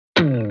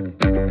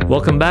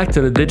Welcome back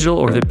to the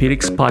Digital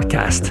Orthopedics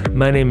Podcast.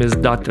 My name is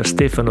Dr.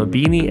 Stefano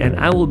Bini, and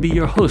I will be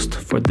your host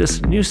for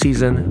this new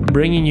season,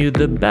 bringing you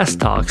the best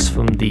talks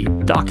from the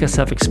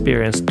DocSF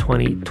Experience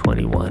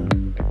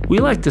 2021. We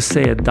like to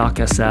say at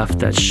DocSF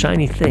that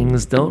shiny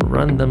things don't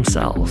run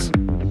themselves.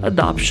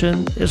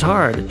 Adoption is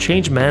hard.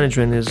 Change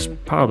management is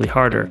probably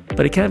harder,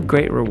 but it can have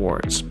great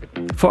rewards.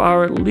 For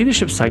our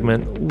leadership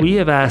segment, we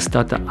have asked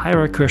Dr.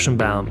 Ira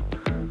Kirschenbaum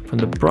from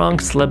the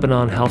Bronx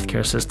Lebanon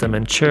Healthcare System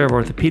and Chair of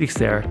Orthopedics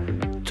there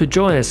to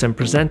join us and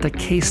present a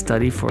case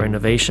study for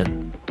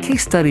innovation.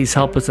 Case studies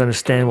help us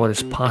understand what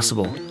is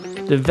possible,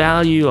 the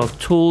value of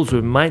tools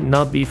we might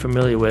not be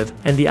familiar with,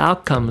 and the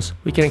outcomes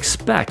we can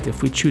expect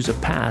if we choose a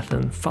path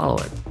and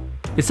follow it.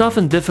 It's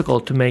often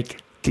difficult to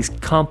make these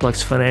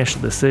complex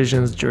financial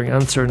decisions during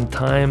uncertain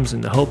times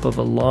in the hope of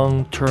a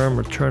long-term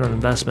return on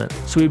investment.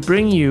 So we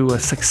bring you a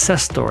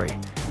success story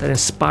that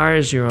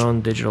inspires your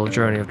own digital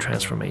journey of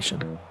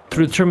transformation.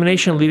 Through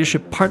determination,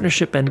 leadership,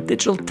 partnership, and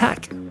digital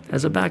tech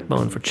as a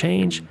backbone for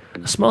change,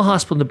 a small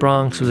hospital in the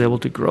Bronx was able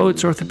to grow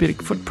its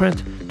orthopedic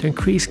footprint to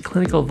increase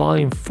clinical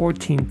volume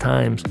 14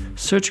 times,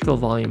 surgical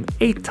volume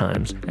 8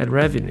 times, and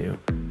revenue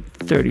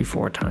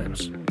 34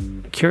 times.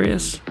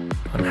 Curious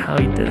on how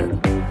he did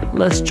it?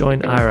 Let's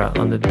join Ira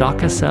on the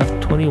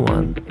DocSF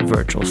 21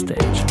 virtual stage.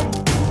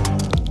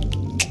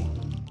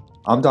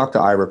 I'm Dr.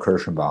 Ira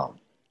Kirschenbaum.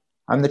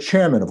 I'm the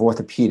chairman of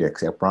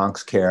orthopedics at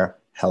Bronx Care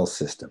Health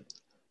System.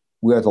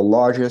 We are the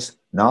largest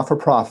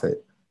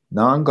not-for-profit,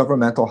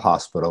 non-governmental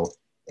hospital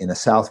in the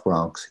South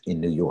Bronx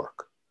in New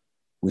York.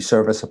 We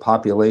service a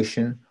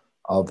population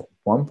of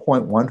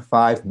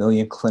 1.15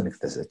 million clinic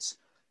visits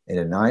in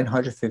a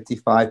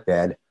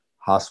 955-bed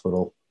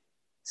hospital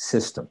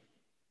system.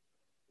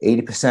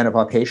 80% of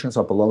our patients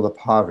are below the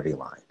poverty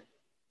line.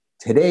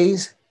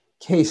 Today's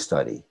case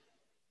study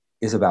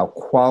is about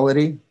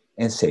quality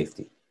and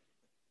safety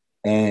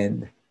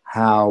and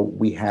how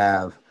we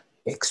have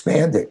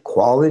expanded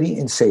quality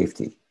and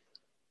safety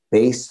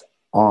based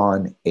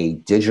on a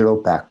digital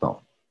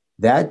backbone.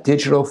 That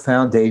digital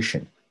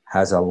foundation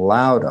has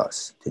allowed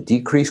us to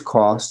decrease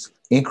costs,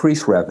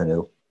 increase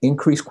revenue,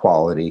 increase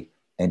quality,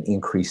 and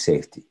increase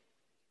safety.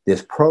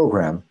 This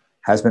program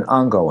has been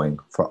ongoing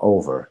for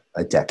over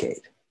a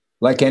decade.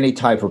 Like any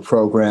type of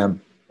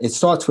program, it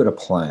starts with a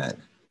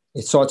plan.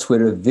 It starts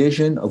with a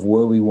vision of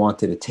where we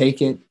wanted to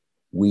take it.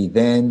 We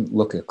then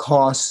look at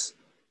costs,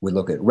 we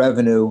look at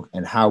revenue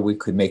and how we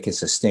could make it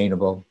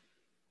sustainable.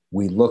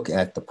 We look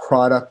at the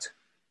product,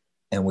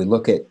 and we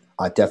look at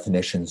our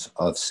definitions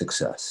of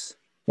success.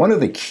 One of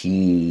the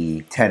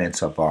key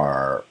tenets of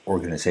our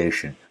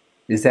organization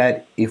is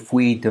that if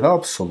we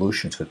develop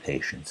solutions for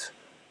patients,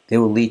 they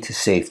will lead to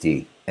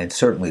safety and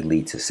certainly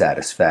lead to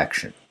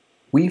satisfaction.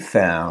 We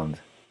found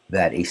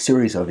that a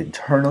series of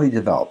internally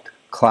developed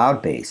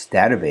cloud-based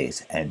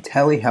database and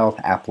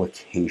telehealth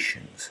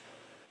applications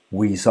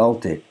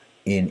resulted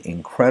in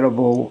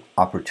incredible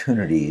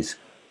opportunities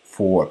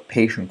for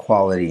patient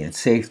quality and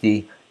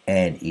safety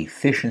and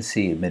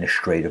efficiency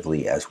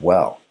administratively as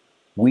well.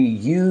 We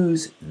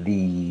use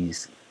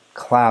these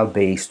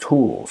cloud-based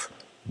tools,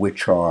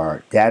 which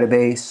are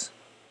database,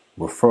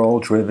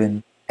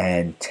 referral-driven,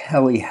 and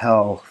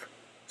telehealth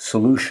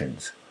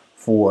solutions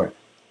for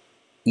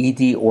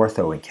ED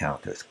ortho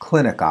encounters,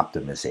 clinic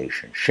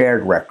optimization,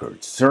 shared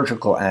records,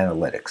 surgical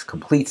analytics,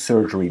 complete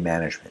surgery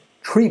management,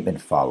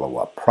 treatment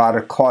follow-up,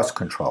 product cost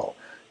control,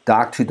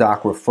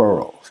 doc-to-doc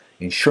referrals,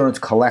 insurance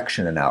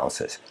collection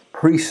analysis,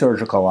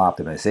 pre-surgical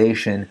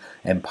optimization,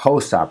 and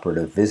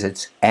post-operative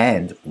visits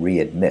and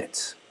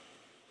readmits.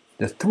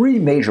 The three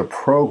major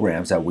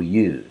programs that we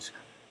use,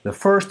 the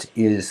first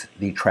is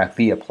the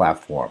Tracvia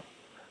platform,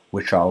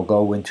 which I'll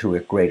go into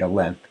at greater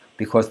length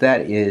because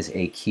that is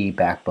a key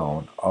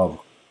backbone of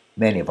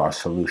many of our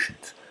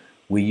solutions.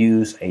 We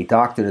use a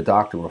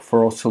doctor-to-doctor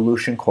referral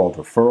solution called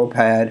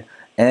ReferralPad,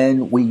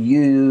 and we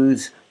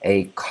use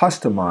a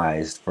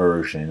customized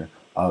version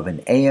of an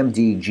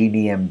AMD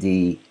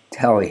GDMD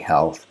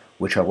telehealth,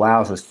 which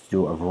allows us to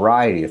do a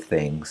variety of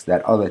things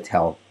that other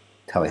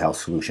telehealth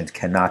solutions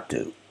cannot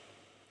do.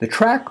 The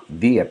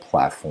Tracvia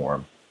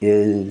platform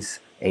is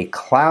a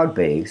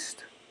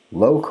cloud-based,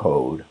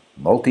 low-code,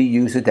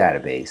 multi-user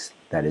database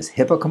that is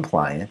HIPAA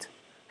compliant,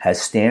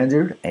 has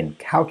standard and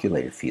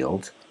calculated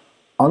fields,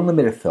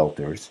 unlimited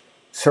filters,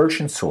 search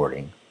and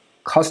sorting,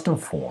 custom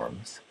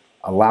forms,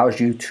 allows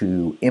you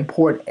to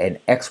import and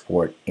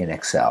export in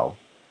Excel,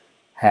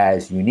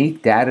 has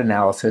unique data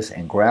analysis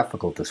and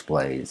graphical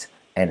displays,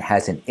 and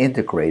has an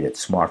integrated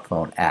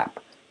smartphone app.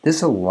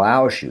 This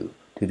allows you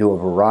to do a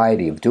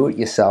variety of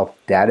do-it-yourself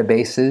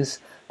databases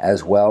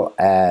as well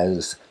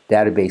as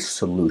database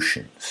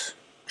solutions.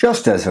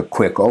 Just as a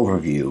quick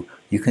overview,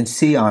 you can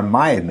see on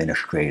my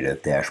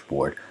administrative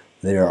dashboard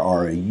there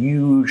are a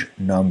huge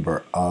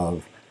number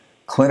of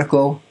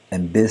clinical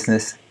and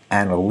business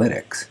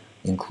analytics,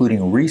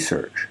 including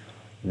research,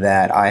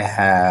 that I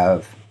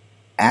have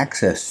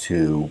access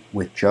to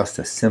with just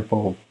a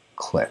simple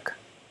click.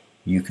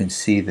 You can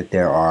see that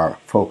there are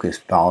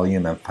focused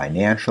volume and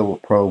financial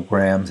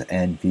programs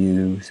and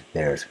views.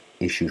 There's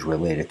issues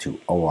related to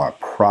OR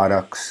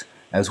products,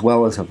 as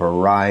well as a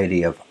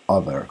variety of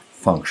other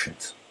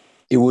functions.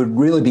 It would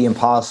really be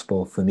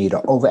impossible for me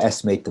to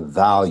overestimate the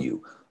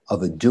value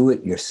of a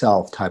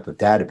do-it-yourself type of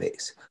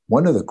database.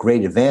 One of the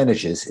great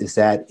advantages is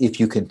that if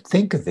you can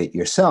think of it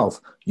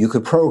yourself, you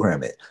could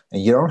program it,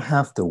 and you don't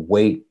have to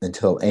wait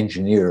until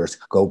engineers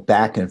go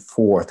back and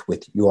forth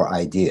with your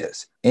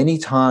ideas.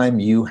 Anytime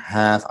you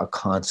have a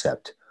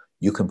concept,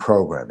 you can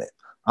program it.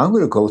 I'm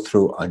going to go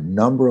through a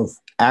number of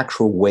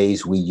actual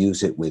ways we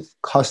use it with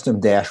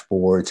custom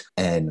dashboards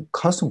and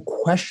custom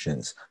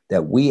questions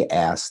that we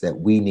ask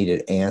that we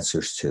needed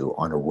answers to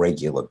on a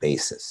regular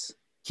basis.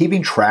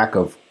 Keeping track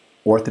of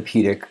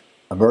orthopedic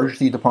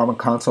emergency department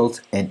consults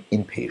and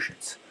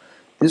inpatients.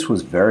 This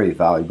was a very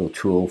valuable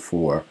tool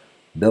for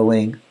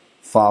billing,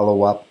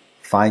 follow-up,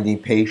 finding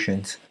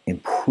patients,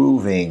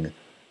 improving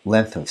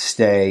length of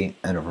stay,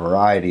 and a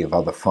variety of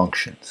other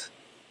functions.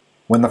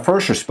 When the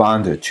first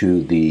responder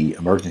to the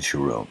emergency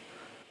room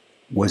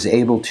was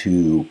able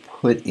to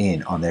put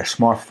in on their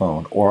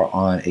smartphone or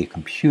on a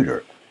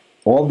computer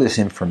all this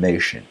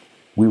information,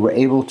 we were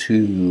able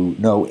to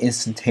know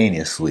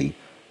instantaneously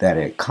that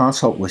a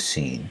consult was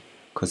seen,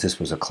 because this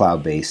was a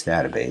cloud-based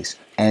database,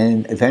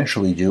 and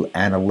eventually do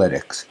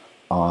analytics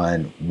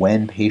on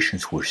when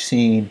patients were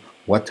seen,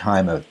 what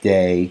time of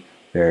day,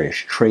 various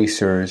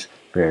tracers,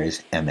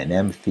 various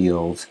M&M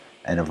fields,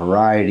 and a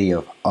variety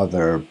of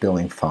other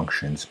billing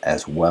functions,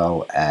 as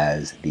well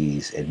as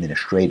these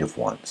administrative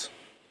ones.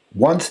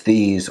 Once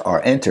these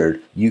are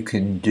entered, you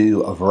can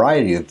do a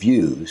variety of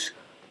views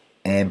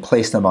and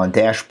place them on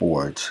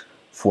dashboards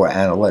for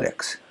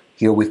analytics.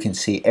 Here we can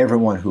see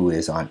everyone who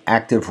is on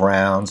active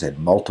rounds and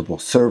multiple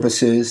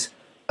services.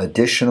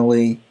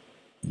 Additionally,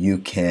 you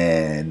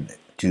can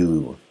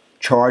do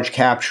charge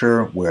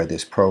capture, where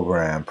this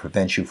program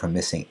prevents you from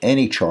missing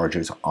any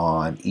charges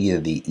on either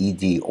the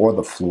ED or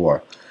the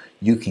floor.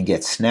 You can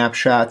get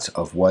snapshots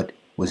of what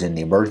was in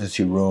the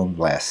emergency room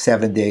last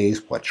 7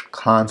 days, what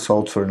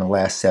consults were in the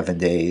last 7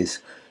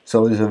 days.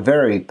 So it is a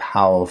very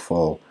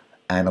powerful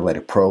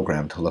analytic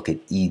program to look at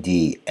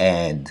ED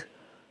and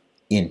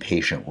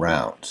inpatient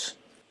rounds.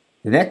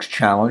 The next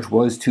challenge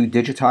was to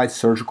digitize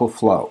surgical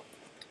flow.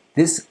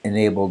 This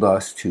enabled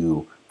us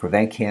to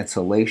prevent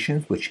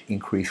cancellations, which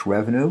increased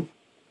revenue,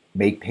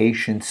 make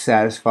patients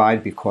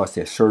satisfied because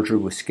their surgery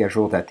was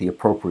scheduled at the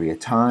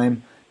appropriate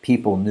time.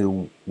 People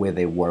knew where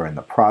they were in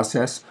the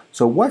process.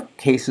 So what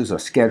cases are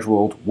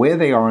scheduled, where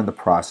they are in the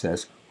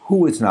process,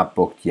 who is not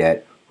booked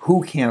yet,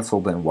 who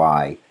canceled and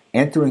why,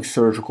 entering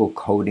surgical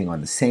coding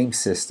on the same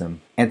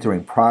system,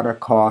 entering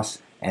product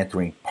costs,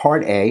 entering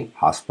Part A,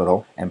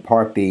 hospital, and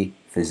Part B,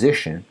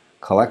 physician,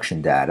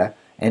 collection data,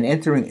 and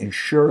entering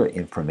insurer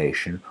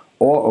information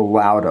all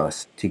allowed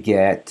us to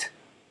get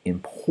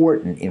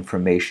important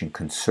information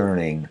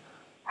concerning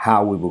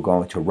how we were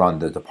going to run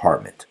the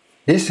department.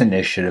 This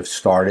initiative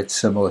started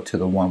similar to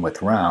the one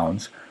with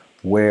rounds,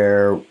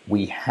 where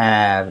we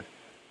have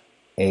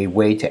a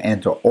way to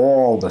enter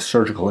all the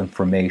surgical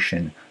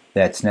information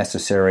that's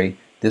necessary.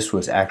 This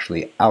was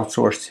actually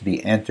outsourced to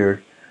be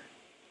entered.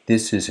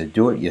 This is a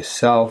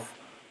do-it-yourself,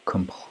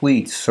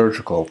 complete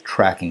surgical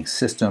tracking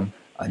system,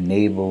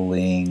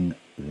 enabling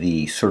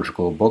the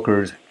surgical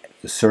bookers,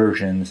 the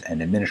surgeons,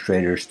 and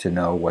administrators to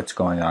know what's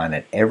going on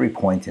at every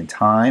point in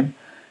time.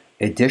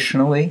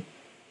 Additionally,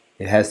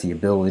 it has the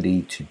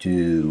ability to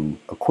do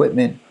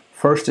equipment,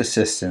 first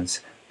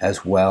assistance,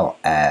 as well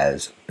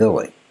as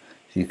billing.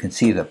 So you can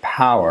see the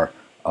power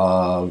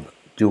of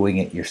doing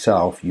it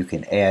yourself. You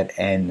can add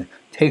and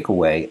take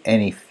away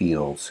any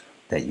fields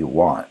that you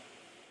want.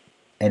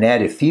 An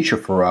added feature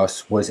for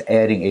us was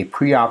adding a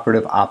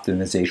preoperative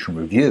optimization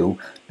review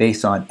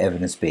based on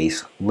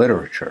evidence-based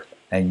literature.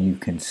 And you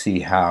can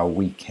see how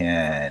we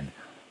can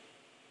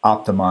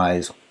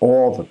optimize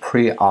all the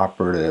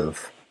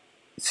preoperative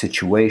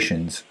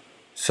situations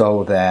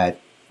so that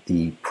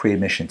the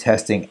pre-admission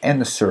testing and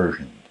the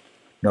surgeon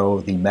know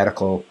the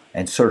medical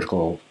and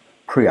surgical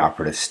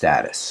preoperative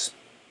status.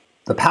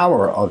 The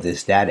power of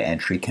this data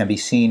entry can be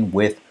seen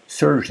with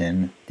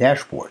surgeon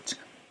dashboards.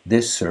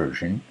 This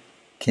surgeon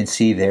can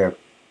see their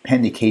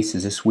pending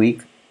cases this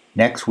week,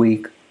 next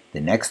week,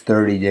 the next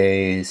 30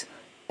 days,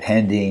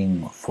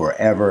 pending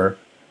forever.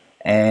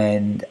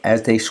 And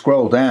as they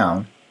scroll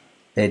down,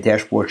 their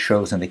dashboard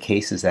shows them the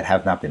cases that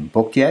have not been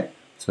booked yet,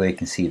 so they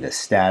can see the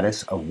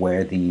status of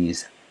where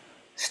these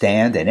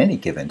stand at any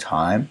given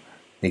time.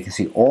 They can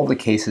see all the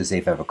cases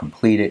they've ever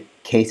completed,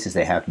 cases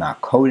they have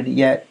not coded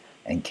yet,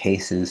 and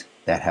cases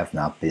that have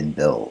not been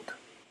billed.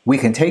 We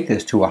can take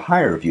this to a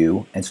higher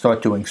view and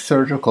start doing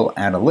surgical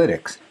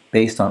analytics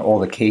based on all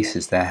the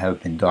cases that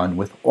have been done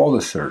with all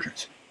the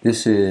surgeons.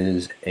 This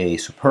is a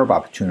superb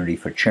opportunity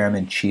for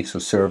chairmen, chiefs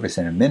of service,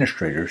 and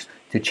administrators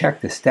to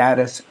check the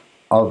status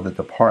of the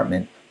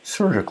department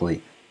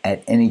surgically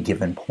at any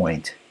given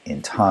point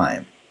in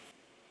time.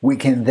 We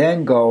can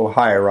then go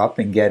higher up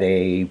and get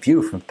a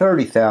view from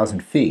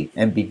 30,000 feet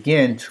and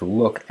begin to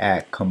look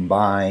at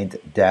combined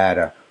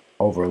data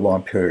over a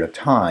long period of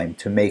time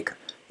to make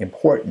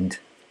important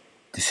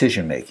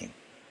decision making.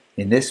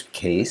 In this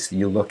case,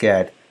 you look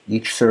at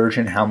each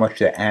surgeon, how much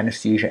the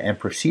anesthesia and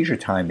procedure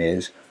time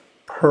is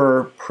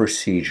per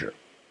procedure.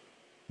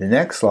 The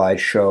next slide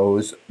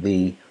shows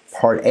the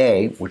Part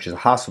A, which is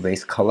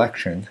hospital-based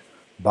collections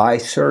by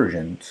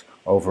surgeons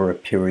over a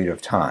period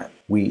of time.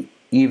 We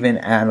even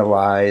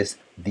analyze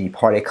the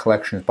Part A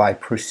collections by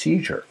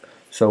procedure,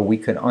 so we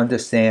can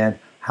understand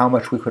how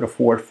much we could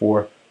afford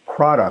for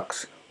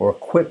products or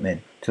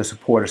equipment to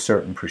support a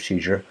certain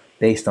procedure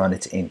based on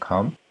its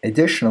income.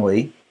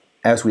 Additionally,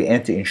 as we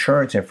enter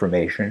insurance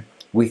information,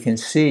 we can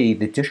see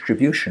the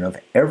distribution of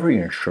every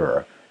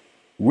insurer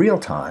real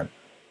time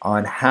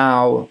on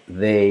how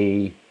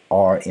they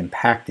are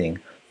impacting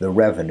the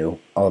revenue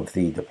of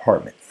the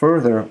department.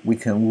 Further, we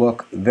can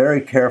look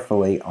very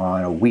carefully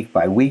on a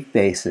week-by-week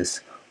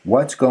basis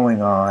what's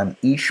going on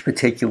each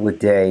particular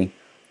day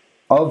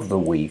of the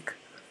week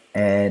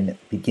and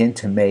begin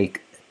to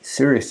make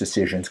serious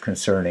decisions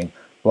concerning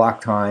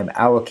block time,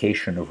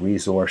 allocation of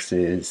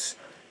resources,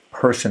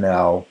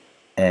 personnel,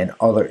 and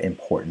other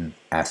important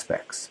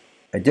aspects.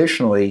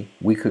 Additionally,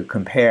 we could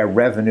compare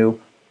revenue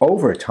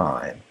over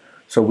time,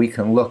 so we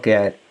can look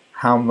at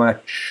how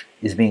much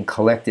is being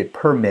collected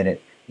per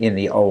minute in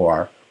the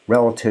OR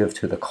relative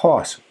to the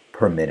cost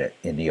per minute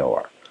in the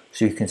OR.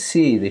 So you can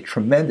see the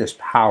tremendous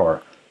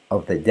power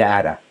of the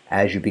data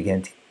as you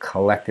begin to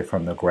collect it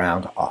from the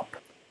ground up.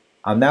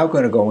 I'm now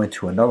going to go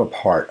into another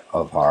part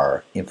of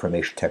our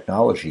information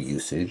technology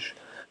usage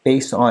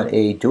based on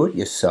a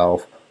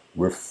do-it-yourself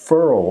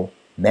referral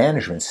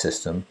management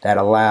system that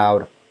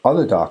allowed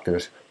other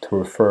doctors to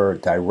refer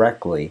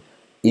directly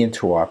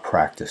into our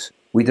practice.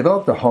 We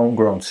developed a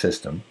homegrown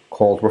system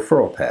called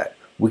Referral Pad.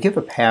 We give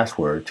a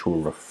password to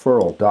a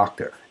referral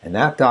doctor, and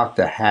that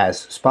doctor has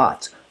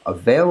spots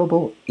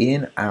available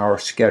in our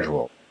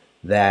schedule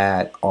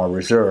that are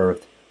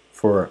reserved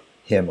for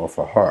him or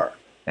for her.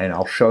 And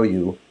I'll show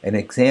you an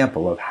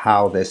example of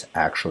how this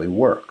actually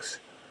works.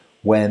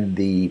 When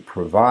the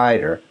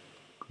provider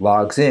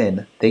logs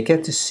in, they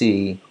get to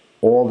see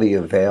all the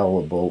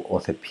available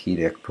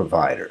orthopedic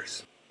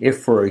providers.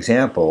 If, for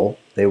example,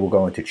 they were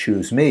going to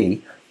choose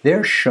me,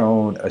 they're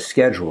shown a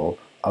schedule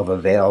of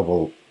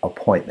available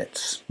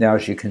appointments. Now,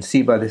 as you can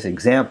see by this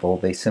example,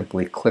 they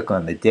simply click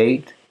on the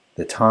date,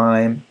 the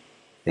time,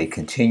 they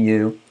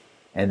continue,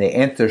 and they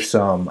enter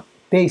some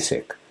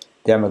basic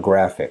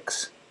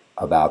demographics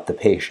about the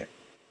patient.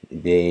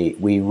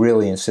 We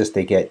really insist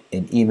they get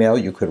an email.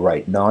 You could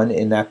write none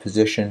in that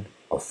position,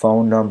 a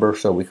phone number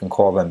so we can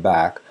call them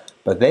back,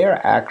 but they are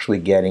actually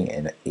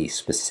getting a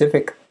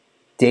specific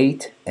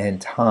date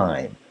and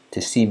time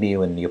to see me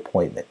in the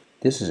appointment.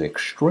 This is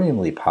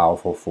extremely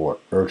powerful for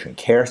urgent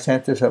care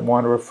centers that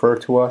want to refer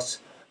to us,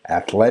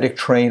 athletic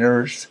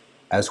trainers,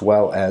 as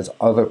well as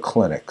other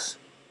clinics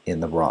in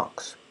the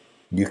Bronx.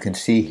 You can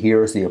see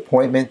here's the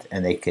appointment,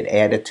 and they could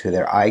add it to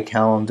their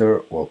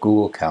iCalendar or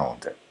Google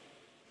Calendar.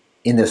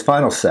 In this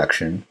final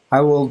section,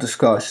 I will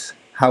discuss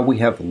how we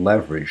have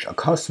leveraged a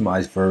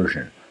customized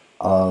version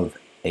of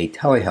a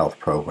telehealth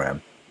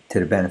program to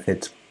the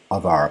benefits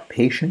of our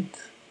patients,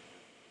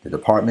 the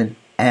department,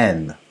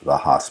 and the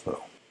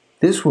hospital.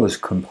 This was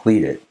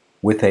completed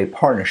with a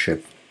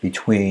partnership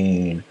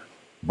between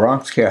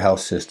Bronx Care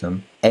Health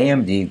System,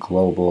 AMD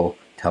Global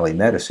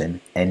Telemedicine,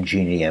 and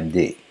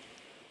GenieMD.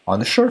 On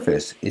the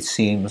surface, it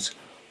seems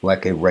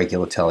like a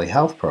regular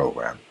telehealth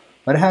program,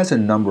 but it has a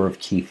number of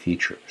key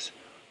features.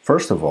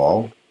 First of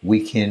all,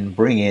 we can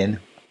bring in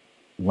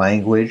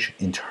language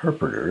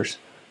interpreters.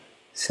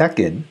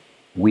 Second,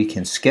 we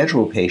can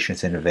schedule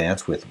patients in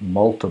advance with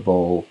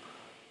multiple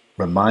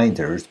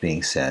reminders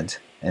being sent.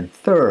 And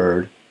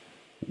third,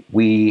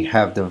 we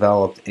have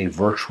developed a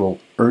virtual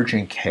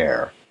urgent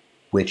care,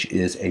 which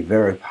is a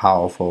very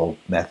powerful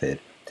method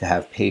to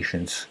have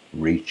patients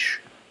reach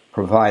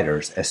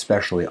providers,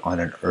 especially on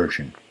an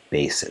urgent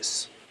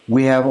basis.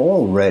 We have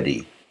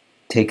already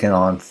taken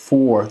on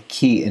 4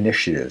 key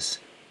initiatives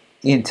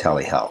in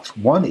telehealth.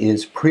 One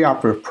is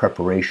preoperative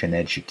preparation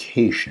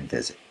education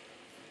visit.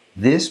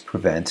 This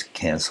prevents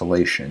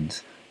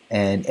cancellations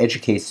and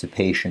educates the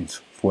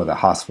patients for the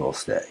hospital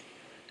stay.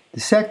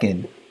 The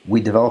second, we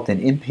developed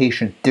an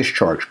inpatient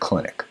discharge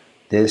clinic.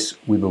 This,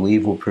 we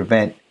believe, will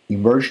prevent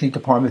emergency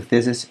department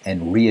visits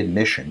and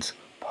readmissions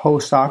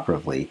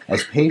post-operatively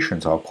as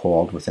patients are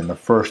called within the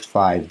first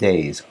 5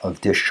 days of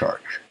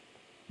discharge.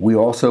 We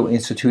also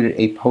instituted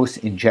a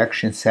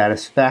post-injection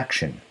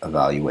satisfaction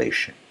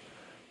evaluation.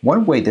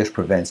 One way this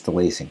prevents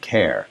delays in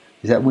care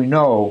is that we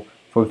know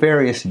for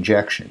various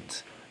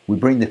injections, we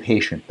bring the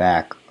patient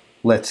back,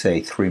 let's say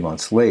 3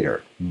 months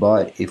later,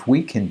 but if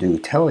we can do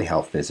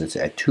telehealth visits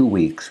at 2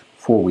 weeks,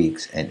 4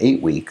 weeks, and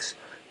 8 weeks,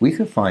 we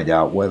can find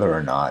out whether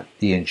or not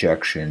the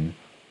injection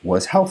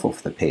was helpful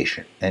for the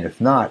patient, and if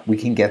not, we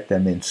can get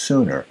them in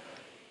sooner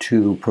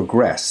to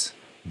progress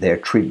their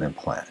treatment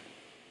plan.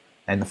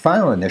 And the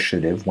final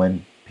initiative,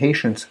 when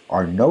patients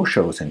are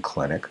no-shows in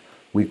clinic,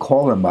 we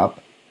call them up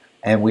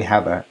and we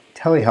have a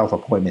telehealth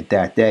appointment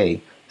that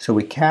day, so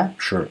we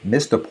capture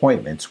missed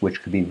appointments,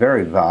 which could be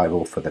very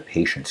valuable for the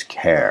patient's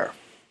care.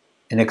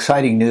 An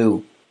exciting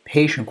new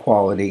patient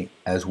quality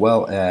as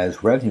well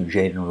as revenue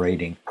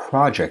generating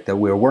project that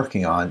we're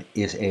working on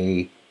is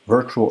a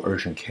virtual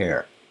urgent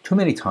care. Too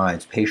many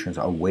times patients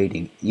are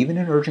waiting, even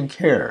in urgent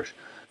cares,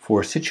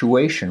 for a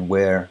situation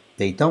where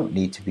they don't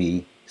need to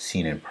be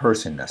seen in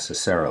person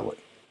necessarily.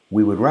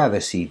 We would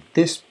rather see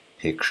this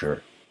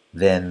picture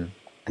than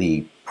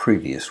the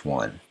previous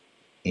one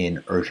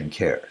in urgent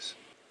cares.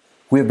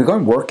 We have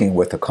begun working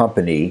with the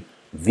company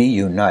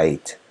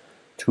vUnite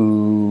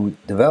to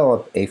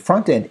develop a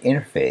front-end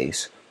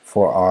interface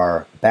for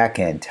our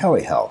back-end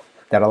telehealth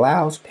that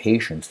allows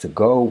patients to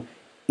go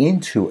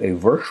into a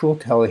virtual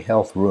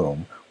telehealth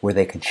room where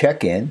they can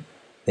check in,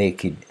 they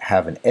could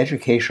have an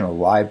educational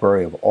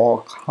library of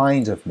all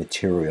kinds of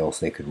materials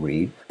they could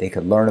read, they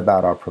could learn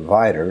about our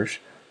providers,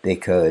 they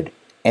could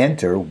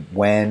enter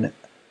when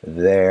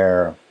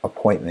their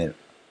appointment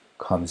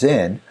comes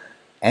in,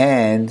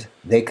 and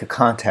they could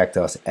contact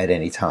us at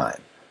any time.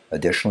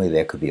 Additionally,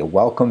 there could be a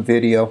welcome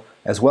video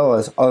as well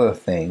as other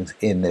things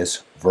in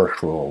this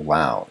virtual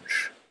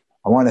lounge.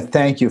 I want to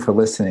thank you for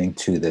listening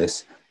to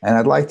this, and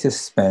I'd like to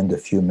spend a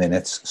few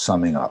minutes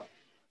summing up.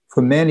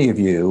 For many of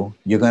you,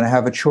 you're going to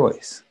have a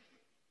choice,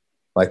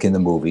 like in the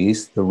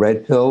movies, the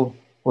red pill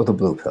or the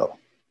blue pill.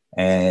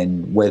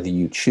 And whether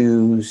you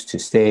choose to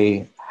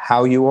stay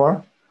how you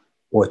are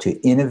or to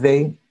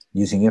innovate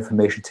using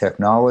information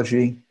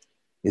technology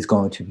is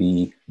going to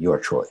be your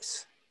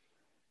choice.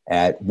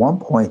 At one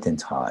point in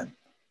time,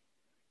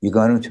 you're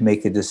going to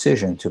make a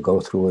decision to go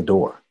through a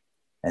door.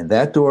 And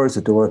that door is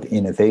a door of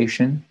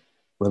innovation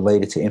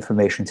related to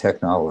information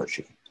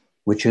technology,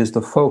 which is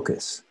the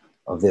focus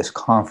of this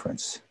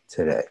conference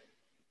today.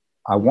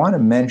 I want to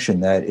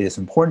mention that it is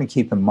important to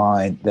keep in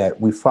mind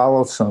that we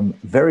follow some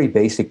very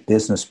basic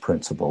business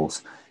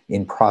principles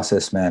in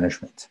process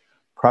management.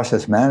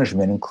 Process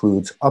management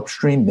includes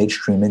upstream,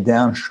 midstream, and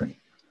downstream.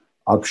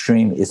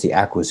 Upstream is the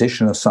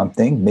acquisition of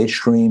something,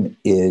 midstream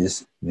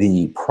is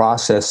the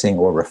processing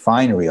or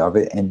refinery of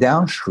it, and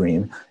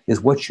downstream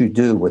is what you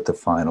do with the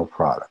final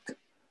product.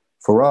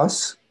 For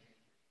us,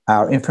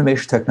 our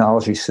information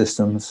technology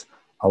systems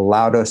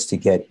allowed us to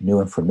get new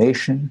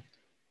information,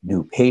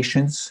 new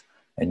patients,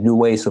 and new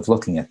ways of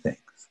looking at things.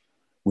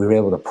 We were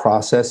able to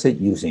process it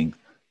using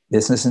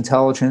business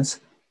intelligence,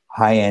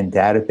 high-end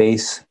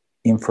database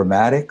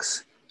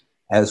informatics,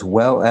 as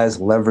well as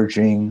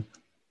leveraging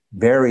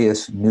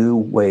various new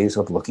ways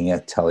of looking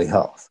at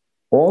telehealth.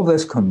 All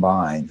this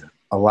combined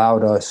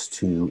allowed us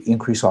to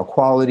increase our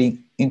quality,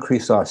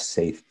 increase our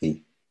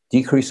safety,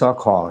 decrease our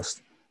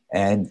cost,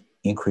 and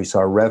increase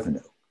our revenue.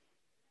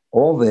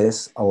 All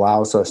this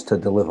allows us to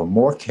deliver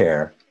more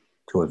care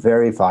to a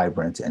very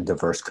vibrant and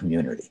diverse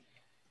community.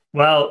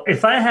 Well,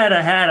 if I had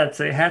a hat, I'd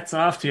say hats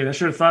off to you. I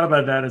should have thought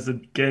about that as a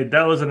kid.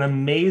 That was an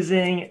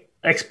amazing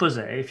expose,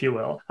 if you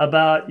will,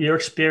 about your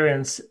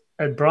experience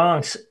at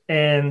Bronx.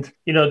 And,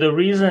 the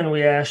reason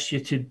we asked you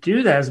to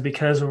do that is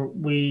because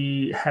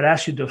we had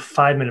asked you to do a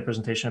 5-minute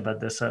presentation about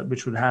this,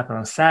 which would happen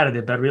on Saturday,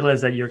 but I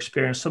realized that your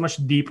experience is so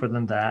much deeper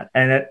than that.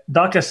 And at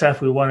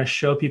DocSF, we want to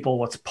show people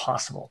what's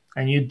possible.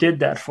 And you did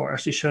that for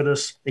us. You showed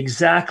us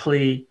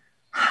exactly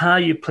how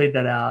you played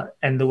that out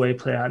and the way you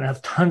played out. And I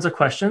have tons of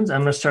questions.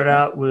 I'm going to start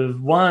out with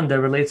one that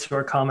relates to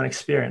our common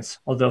experience.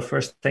 Although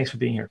first, thanks for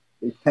being here.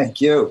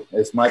 Thank you.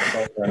 It's my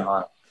pleasure and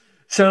honor.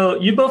 So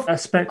you both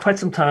spent quite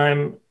some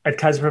time at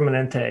Kaiser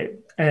Permanente.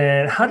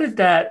 And how did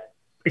that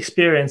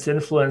experience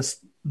influence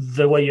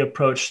the way you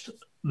approached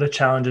the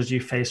challenges you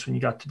faced when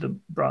you got to the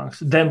Bronx,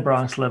 then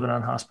Bronx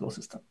Lebanon Hospital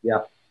System? Yeah.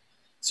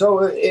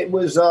 So it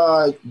was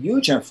a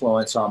huge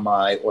influence on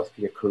my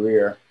orthopedic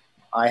career.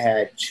 I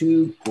had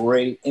two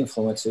great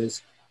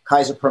influences,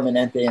 Kaiser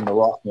Permanente and the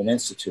Rothman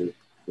Institute,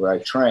 where I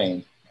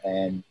trained.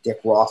 And Dick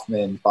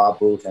Rothman, Bob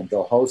Booth, and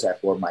Bill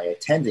Hozak were my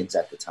attendings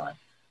at the time.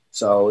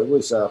 So it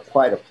was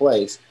quite a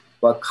place.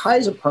 But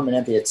Kaiser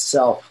Permanente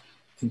itself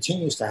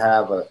continues to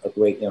have a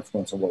great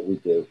influence on what we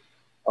do.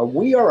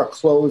 We are a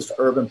closed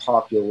urban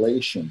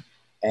population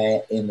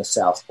in the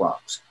South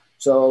Bronx.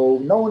 So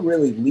no one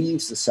really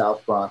leaves the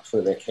South Bronx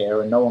for their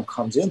care, and no one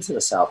comes into the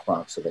South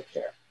Bronx for their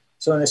care.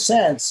 So in a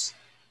sense,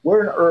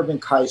 we're an urban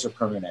Kaiser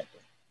Permanente.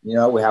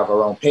 We have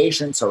our own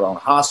patients, our own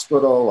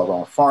hospital, our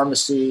own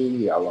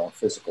pharmacy, our own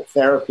physical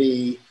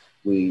therapy.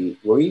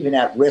 We're even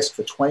at risk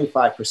for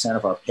 25%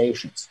 of our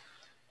patients.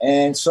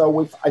 And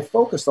so I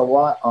focused a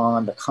lot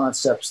on the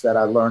concepts that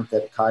I learned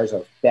at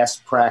Kaiser: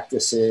 best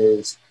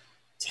practices,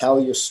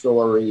 tell your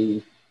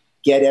story,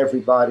 get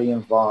everybody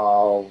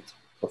involved,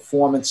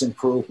 performance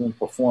improvement,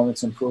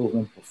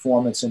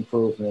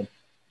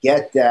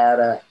 get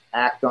data,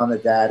 act on the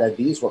data.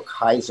 These were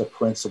Kaiser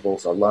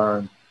principles I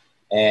learned.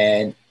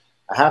 And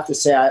I have to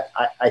say,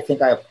 I think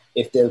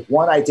if there's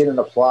one I didn't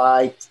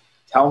apply,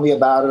 tell me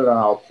about it and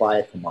I'll apply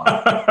it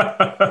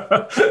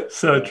tomorrow.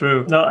 So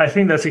true. No, I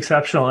think that's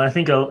exceptional. And I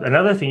think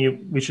another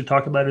thing we should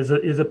talk about is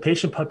the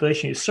patient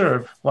population you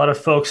serve. A lot of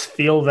folks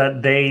feel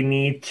that they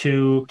need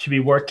to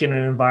be working in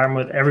an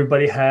environment where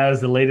everybody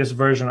has the latest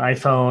version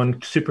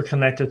iPhone, super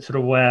connected to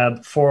the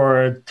web,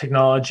 for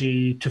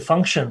technology to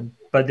function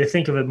but they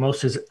think of it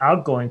most as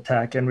outgoing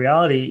tech. In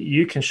reality,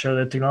 you can show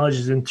that technology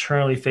is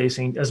internally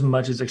facing as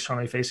much as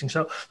externally facing.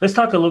 So let's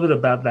talk a little bit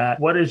about that.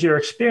 What is your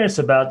experience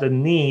about the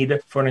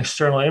need for an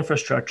external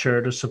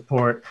infrastructure to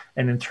support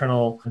an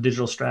internal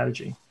digital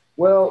strategy?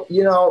 Well,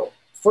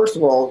 first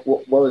of all,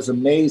 what was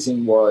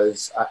amazing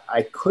was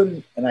I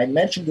couldn't, and I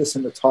mentioned this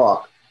in the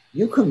talk,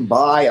 you can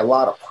buy a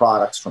lot of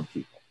products from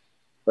people,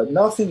 but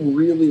nothing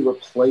really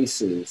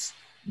replaces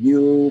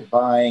you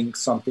buying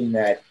something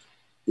that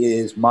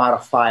is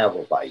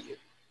modifiable by you.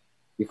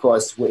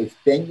 Because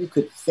then you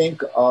could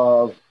think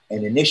of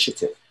an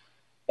initiative,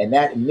 and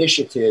that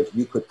initiative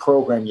you could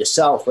program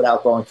yourself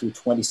without going through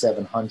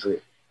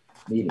 2,700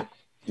 meetings.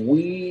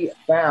 We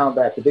found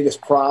that the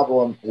biggest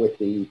problem with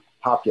the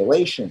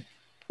population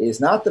is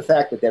not the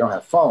fact that they don't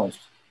have phones,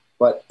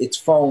 but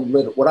it's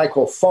what I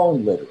call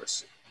phone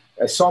literacy.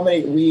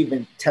 We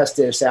even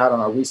tested this out on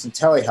our recent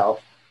telehealth,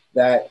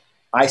 that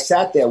I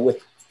sat there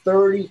with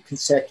 30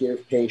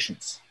 consecutive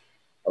patients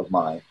of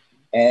mine,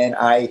 and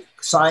I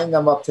signed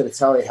them up to the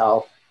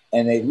telehealth,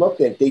 and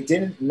they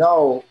didn't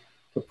know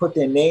to put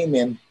their name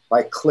in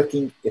by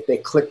clicking. If they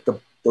click the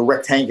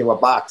rectangular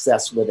box,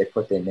 that's where they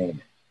put their name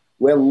in.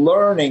 We're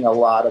learning a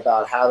lot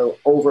about how to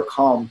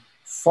overcome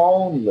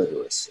phone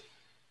literacy,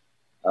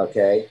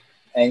 okay?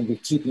 And we're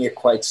keeping it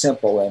quite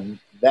simple, and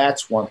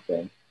that's one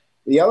thing.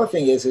 The other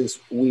thing is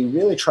we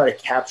really try to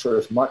capture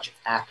as much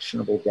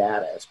actionable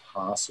data as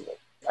possible.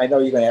 I know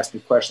you're going to ask me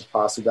questions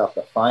possibly about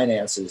the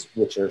finances,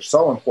 which are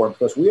so important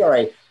because we are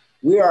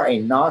a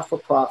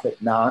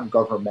not-for-profit,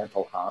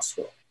 non-governmental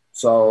hospital.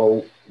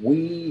 So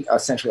we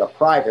essentially are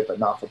private, but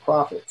not for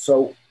profit.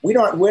 So we're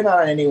not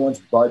on anyone's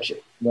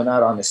budget. We're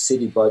not on the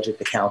city budget,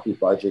 the county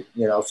budget,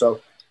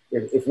 So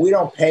if we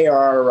don't pay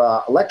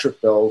our electric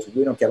bills,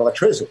 we don't get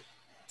electricity.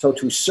 So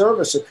to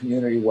service a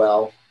community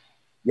well,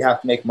 you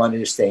have to make money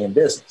to stay in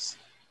business,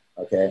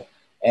 okay?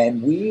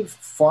 And we've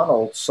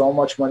funneled so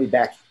much money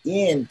back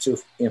into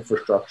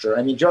infrastructure.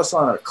 I mean, just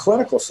on a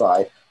clinical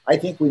side, I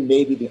think we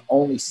may be the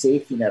only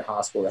safety net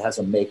hospital that has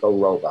a Mako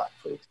robot,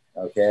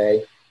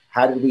 okay?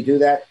 How did we do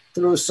that?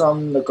 Through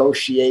some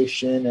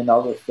negotiation and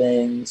other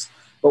things.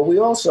 But we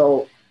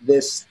also,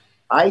 this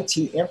IT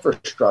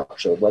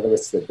infrastructure, whether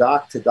it's the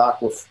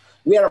doc-to-doc,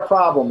 we had a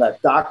problem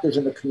that doctors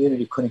in the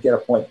community couldn't get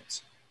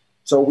appointments.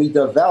 So we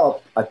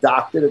developed a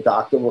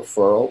doctor-to-doctor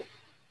referral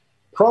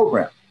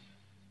program.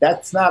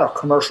 That's not a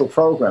commercial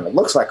program. It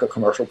looks like a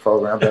commercial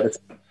program,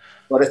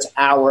 but it's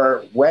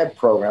our web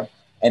program.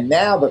 And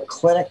now the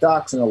clinic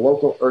docs and the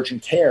local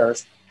urgent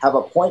cares have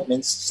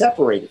appointments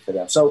separated for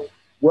them. So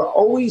we're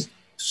always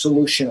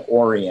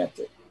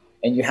solution-oriented.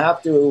 And you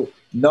have to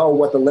know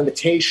what the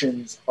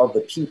limitations of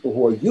the people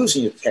who are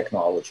using the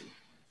technology.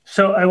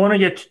 So I want to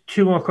get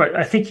two more questions.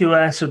 I think you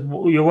answered,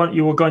 you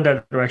were going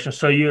that direction.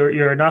 So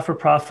you're a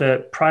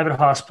not-for-profit private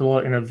hospital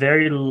in a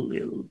very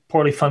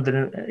poorly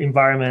funded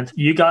environment.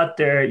 You got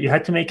there, you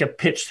had to make a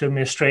pitch to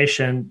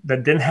administration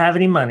that didn't have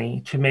any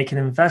money to make an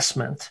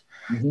investment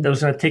that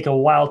was going to take a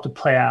while to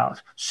play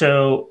out.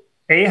 So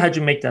A, how'd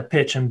you make that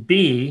pitch? And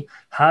B,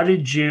 how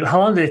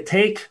long did it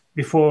take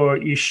before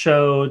you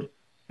showed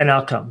an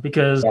outcome?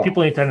 Because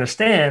people need to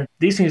understand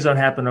these things don't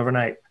happen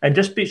overnight. And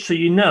just so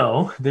you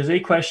know, there's a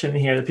question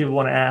here that people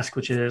want to ask,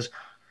 which is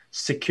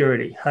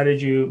security. How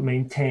did you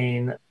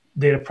maintain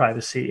data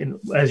privacy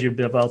as you're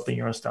developing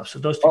your own stuff? So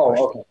those two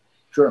questions. Okay.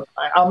 Sure.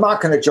 I'm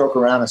not going to joke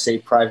around and say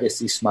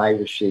privacy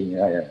privacy.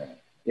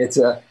 It's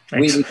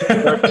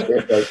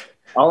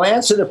I'll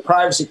answer the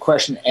privacy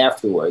question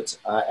afterwards.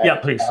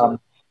 Please.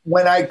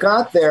 When I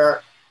got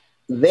there,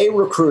 they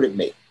recruited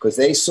me because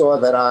they saw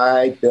that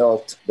I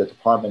built the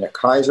department at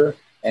Kaiser,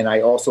 and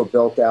I also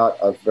built out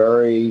a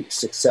very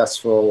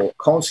successful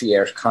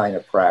concierge kind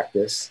of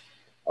practice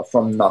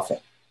from nothing.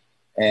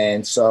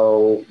 And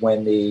so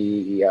when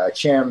the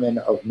chairman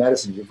of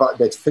medicine,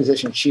 the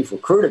physician chief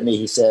recruited me,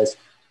 he says,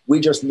 we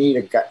just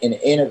need an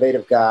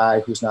innovative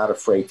guy who's not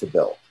afraid to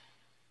build.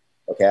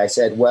 Okay, I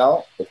said,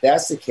 well, if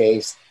that's the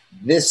case,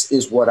 this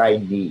is what I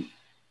need.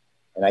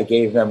 And I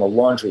gave them a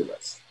laundry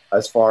list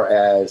as far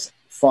as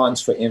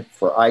funds for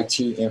IT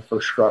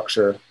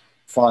infrastructure,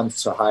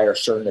 funds to hire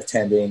certain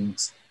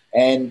attendings.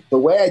 And the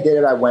way I did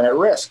it, I went at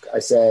risk. I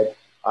said,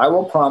 I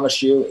will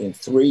promise you in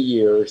 3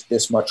 years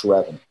this much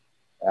revenue.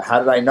 How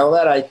did I know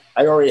that?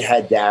 I already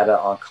had data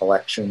on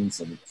collections.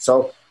 And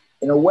so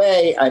in a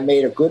way, I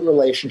made a good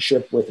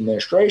relationship with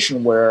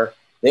administration where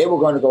they were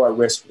going to go at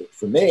risk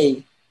for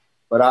me,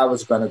 but I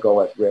was going to go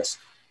at risk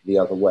the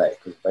other way.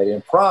 Because if I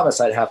didn't promise,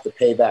 I'd have to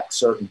pay back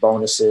certain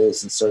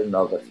bonuses and certain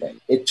other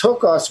things. It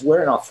took us,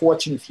 we're in our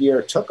 14th year,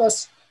 it took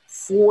us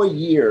 4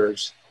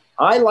 years.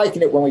 I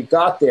liken it when we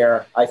got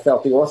there, I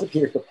felt the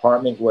orthopedic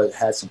department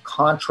had some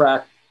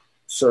contract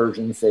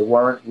surgeons. They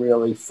weren't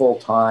really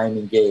full-time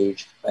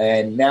engaged.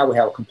 And now we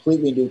have a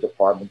completely new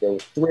department. There were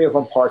 3 of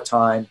them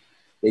part-time.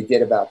 They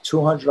did about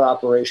 200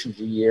 operations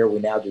a year. We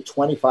now do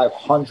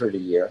 2,500 a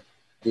year.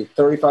 Did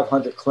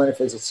 3,500 clinic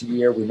visits a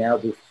year. We now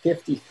do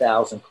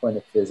 50,000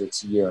 clinic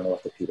visits a year in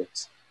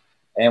orthopedics.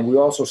 And we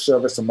also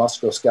service the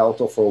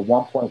musculoskeletal for a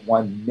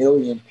 1.1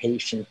 million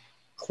patient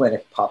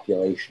clinic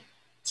population.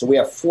 So we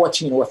have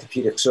 14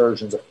 orthopedic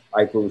surgeons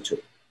I grew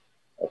to,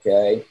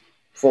 okay,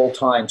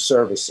 full-time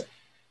servicing.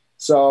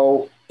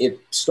 So it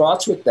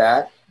starts with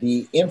that.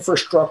 The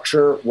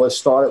infrastructure was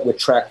started with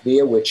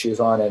TrackVia, which is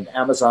on an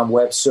Amazon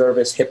Web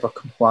Service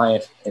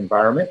HIPAA-compliant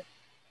environment.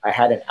 I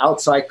had an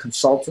outside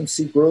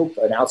consultancy group,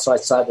 an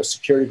outside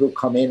cybersecurity group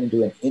come in and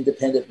do an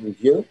independent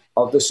review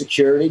of the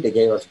security. They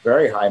gave us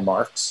very high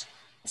marks.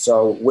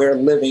 So we're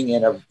living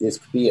in this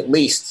could be at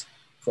least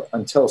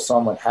until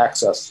someone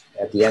hacks us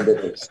at the end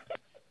of this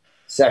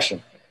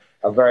session,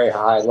 a very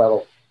high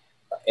level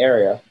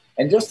area.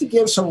 And just to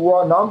give some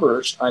raw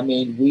numbers, I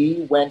mean,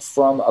 we went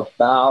from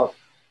about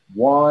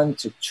 1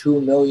 to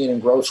 2 million in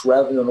gross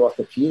revenue in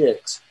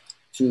orthopedics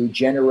to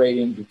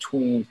generating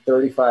between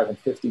 35 and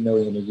 50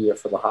 million a year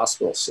for the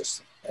hospital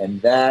system.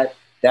 And that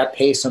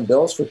pays some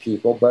bills for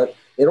people, but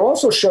it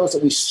also shows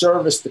that we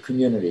service the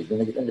community.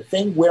 And the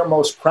thing we're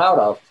most proud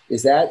of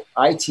is that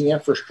IT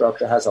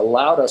infrastructure has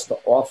allowed us to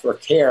offer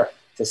care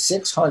to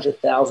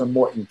 600,000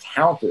 more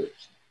encounters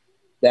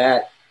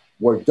that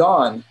were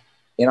done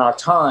in our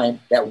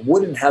time that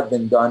wouldn't have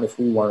been done if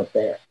we weren't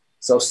there.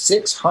 So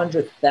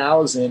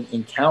 600,000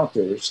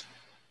 encounters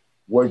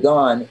were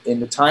done in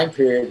the time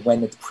period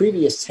when the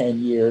previous 10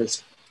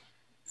 years,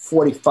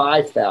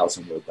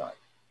 45,000 were done.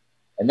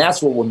 And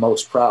that's what we're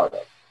most proud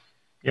of.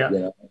 Yeah, you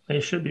know?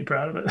 You should be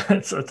proud of it.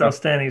 It's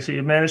outstanding. So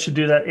you managed to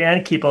do that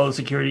and keep all the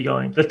security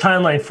going. The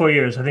timeline, 4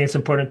 years. I think it's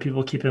important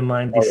people keep in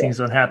mind these things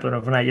don't happen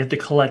overnight. You have to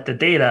collect the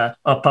data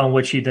upon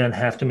which you then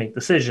have to make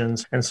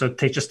decisions. And so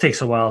it just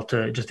takes a while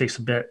it just takes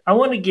a bit. I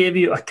want to give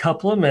you a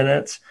couple of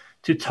minutes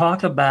to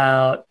talk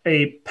about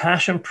a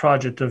passion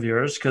project of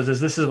yours,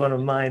 because this is one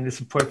of mine, it's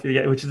important for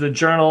you, which is the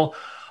Journal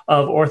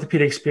of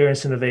Orthopedic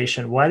Experience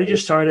Innovation. Why did you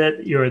start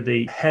it? You're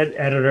the head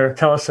editor.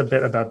 Tell us a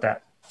bit about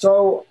that.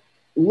 So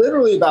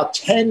literally about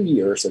 10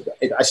 years ago,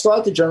 I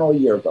started the journal a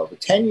year ago,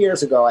 but 10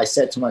 years ago, I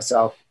said to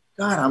myself,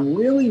 God, I'm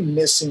really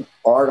missing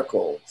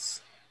articles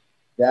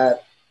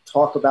that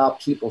talk about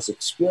people's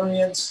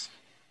experience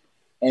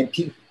and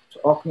people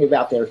talking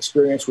about their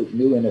experience with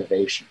new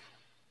innovation.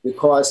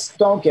 Because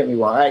don't get me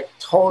wrong, I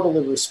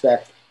totally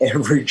respect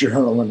every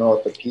journal in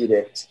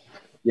orthopedics.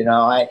 You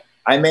know,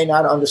 I may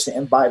not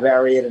understand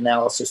bivariate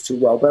analysis too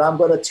well, but I'm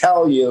going to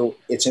tell you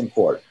it's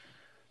important.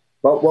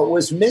 But what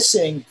was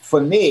missing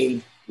for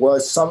me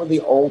was some of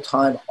the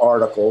old-time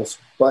articles,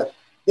 but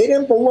they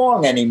didn't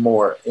belong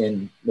anymore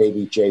in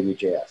maybe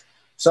JBJS.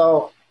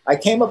 So I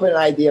came up with an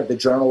idea of the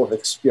Journal of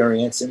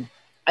Experience, and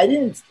I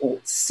didn't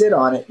sit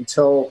on it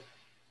until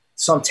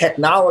some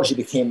technology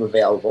became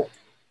available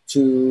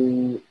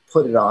to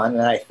put it on,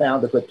 and I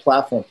found a good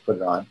platform to put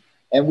it on.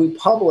 And we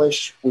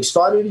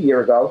started a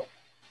year ago.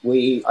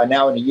 We are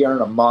now in a year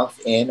and a month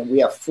in, and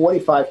we have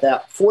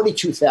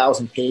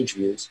 42,000 page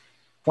views,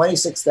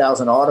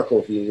 26,000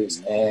 article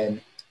views, and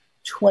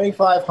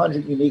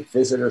 2,500 unique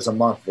visitors a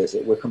month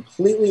visit. We're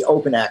completely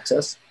open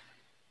access.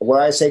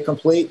 When I say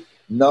complete,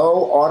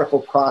 no article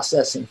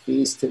processing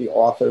fees to the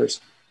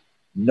authors,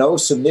 no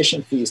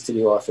submission fees to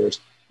the authors,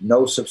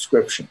 no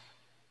subscription.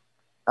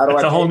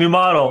 That's a whole new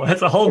model.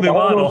 It's a whole new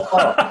model.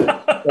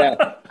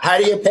 Yeah. How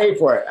do you pay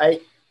for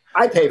it?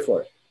 I pay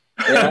for it.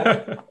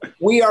 Yeah.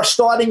 We are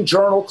starting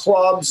journal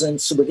clubs, and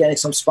so we're getting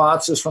some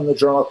sponsors from the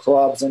journal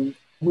clubs, and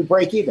we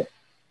break even.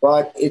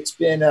 But it's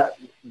been a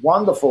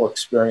wonderful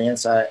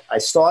experience. I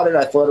thought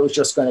it was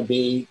just going to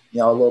be,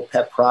 a little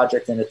pet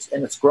project, and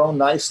it's grown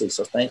nicely.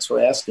 So thanks for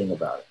asking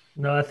about it.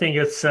 No, I think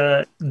it's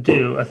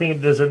due. I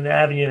think there's an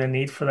avenue and a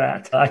need for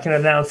that. I can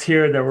announce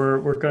here that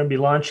we're going to be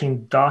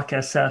launching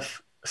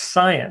DocSF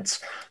Science,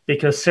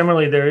 because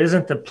similarly, there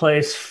isn't a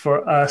place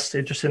for us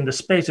interested in the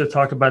space to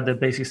talk about the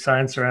basic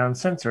science around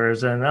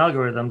sensors and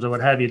algorithms or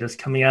what have you that's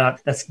coming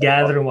out, that's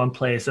gathered in one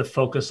place, a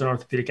focus on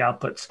orthopedic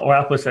outputs or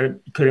outputs that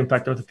could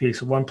impact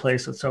orthopedics in one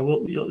place. And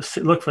so you'll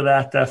look for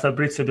that.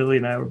 Fabrizio Billy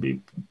and I will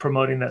be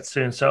promoting that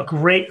soon. So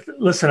great.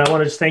 Listen, I want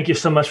to just thank you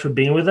so much for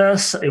being with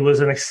us. It was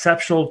an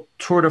exceptional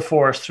tour de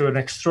force through an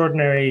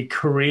extraordinary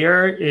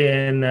career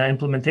in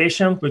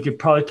implementation. We could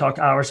probably talk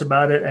hours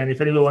about it. And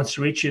if anyone wants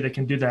to reach you, they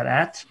can do that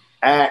at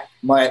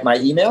my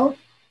email?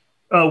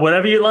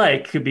 Whatever you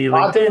like. Could be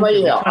LinkedIn. I'll do my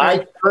email.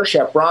 ikirsch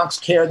at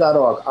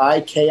bronxcare.org.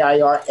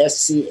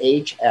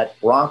 IKIRSCH at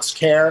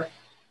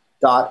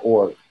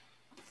bronxcare.org.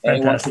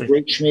 Anyone can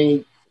reach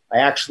me. I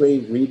actually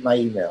read my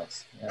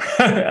emails.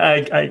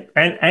 Yeah.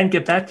 and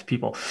get back to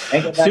people.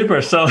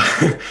 Super. So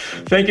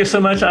thank you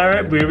so much,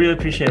 Ira. We really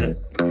appreciate it.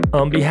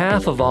 On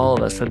behalf of all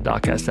of us at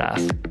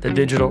DocSF, the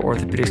Digital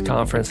Orthopedics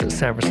Conference in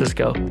San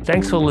Francisco,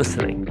 thanks for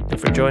listening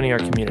and for joining our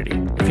community.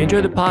 If you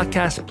enjoyed the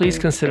podcast, please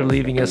consider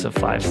leaving us a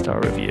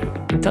 5-star review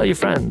and tell your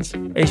friends.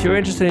 If you're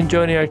interested in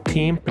joining our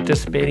team,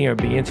 participating, or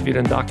being interviewed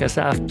on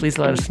DocSF, please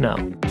let us know.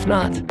 If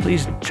not,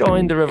 please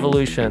join the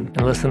revolution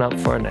and listen up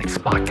for our next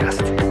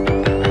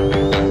podcast.